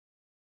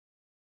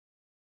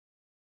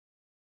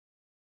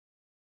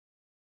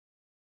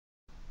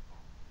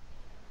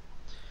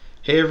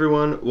Hey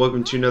everyone,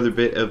 welcome to another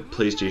bit of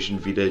PlayStation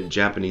Vita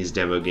Japanese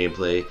demo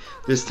gameplay,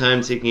 this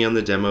time taking on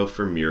the demo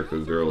for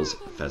Miracle Girls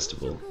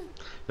Festival.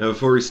 Now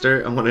before we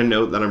start, I want to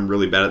note that I'm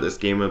really bad at this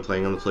game. I'm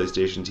playing on the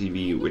PlayStation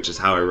TV, which is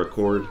how I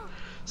record,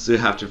 so you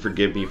have to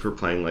forgive me for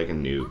playing like a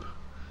noob.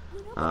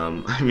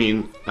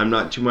 I'm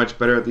not too much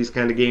better at these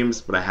kind of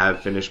games, but I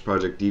have finished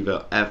Project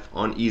DIVA F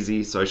on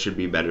easy, so I should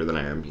be better than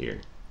I am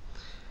here.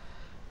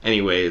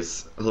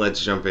 Anyways,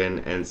 let's jump in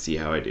and see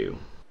how I do.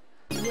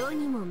 世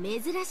にも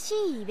珍し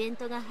いイベン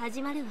トが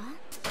始まるわ。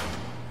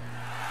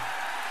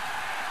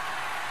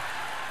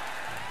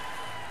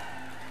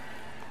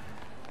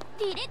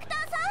ディレクタ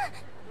ーさん、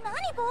何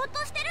ぼーっと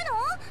してる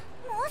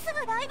の？もうす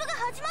ぐライブが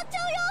始まっち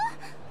ゃうよ。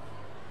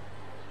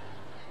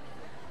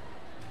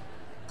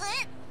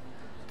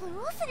どう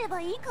すれば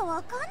いいか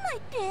わかんない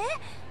って？も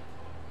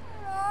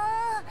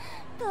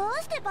うどう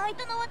してバイ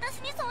トの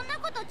私にそんな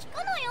こと聞く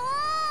のよ。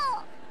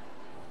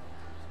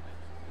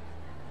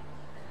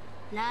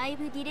ライ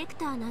ブディレク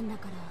ターなんだ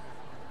か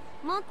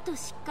らもっと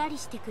しっかり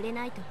してくれ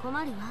ないと困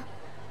るわ。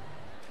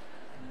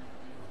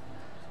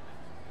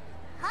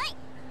はい、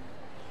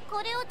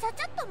これをちゃ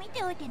ちゃっと見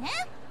ておいてね。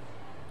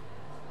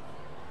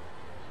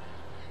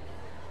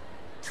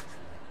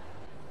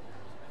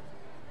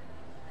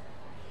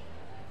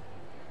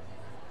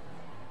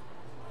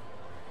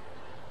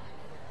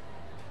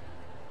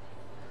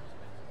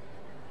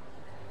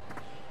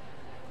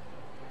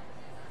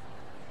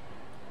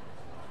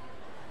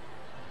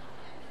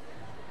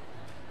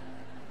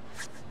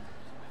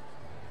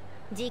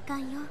時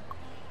間よ。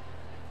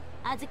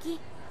あずき、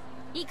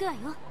行くわよ。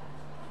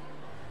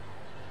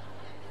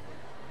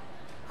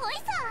ほい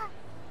さ。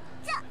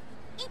じゃ、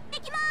行って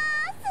きまーす。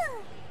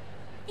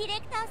ディレ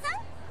クターさん、よ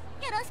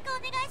ろしくお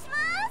願いしま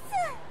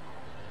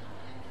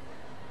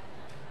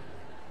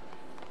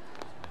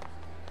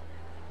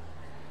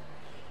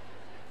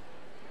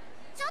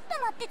す。ちょっと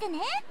待ってて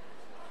ね。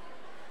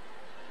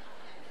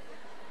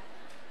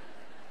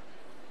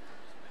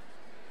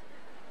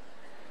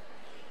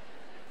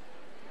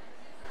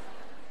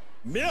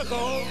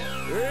Miracle,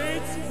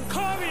 it's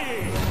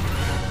coming!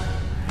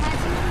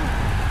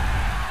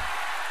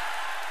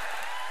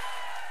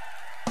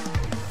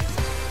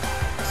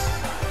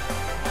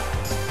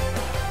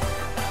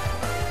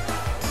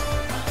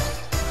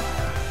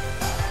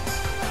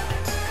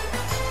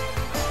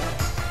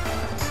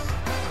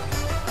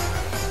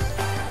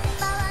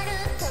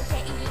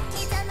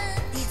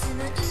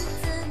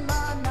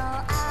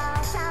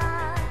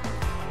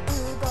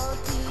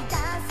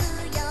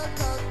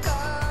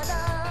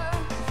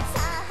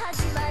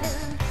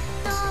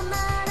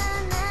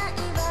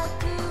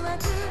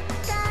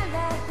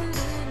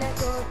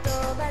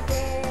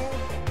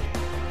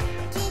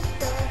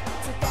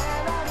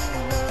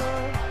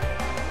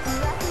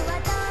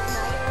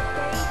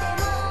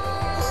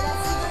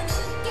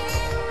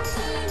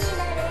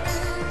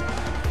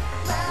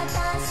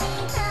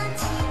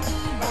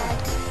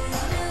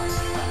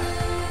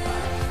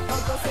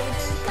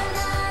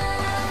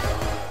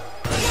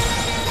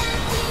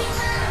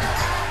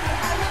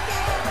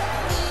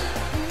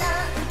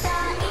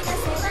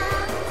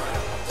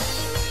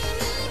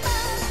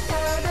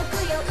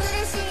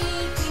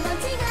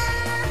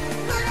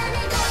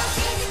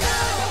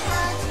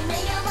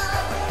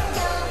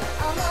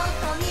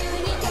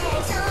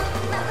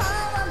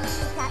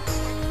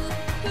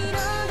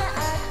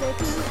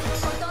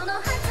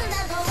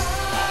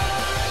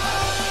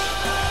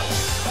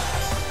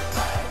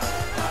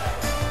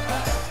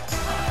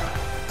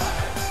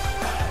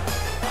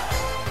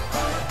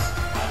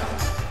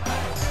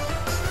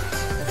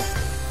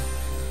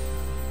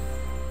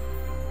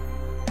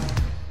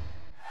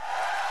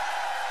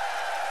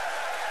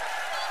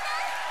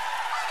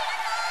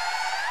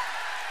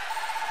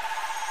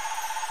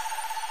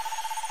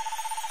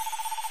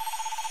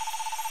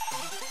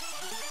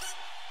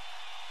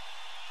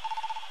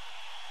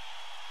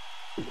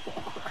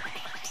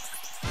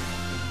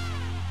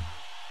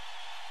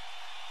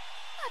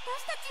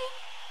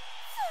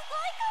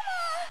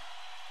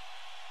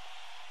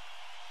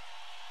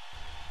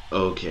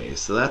 Okay,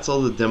 so that's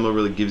all the demo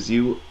really gives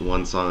you,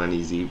 one song on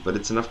easy, but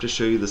it's enough to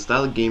show you the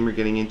style of game you're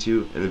getting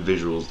into and the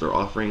visuals they're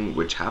offering,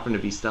 which happen to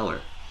be stellar.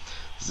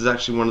 This is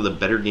actually one of the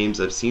better games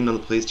I've seen on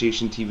the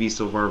PlayStation TV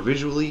so far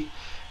visually,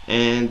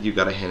 and you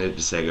gotta hand it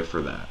to Sega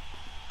for that.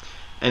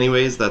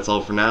 Anyways, that's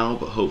all for now,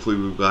 but hopefully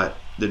we've got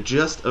the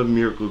gist of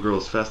Miracle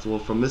Girls Festival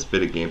from this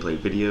bit of gameplay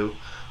video.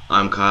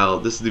 I'm Kyle,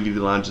 this is the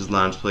Vita Lounge's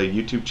Lounge Play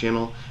YouTube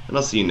channel, and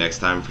I'll see you next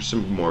time for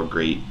some more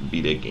great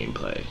Vita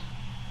gameplay.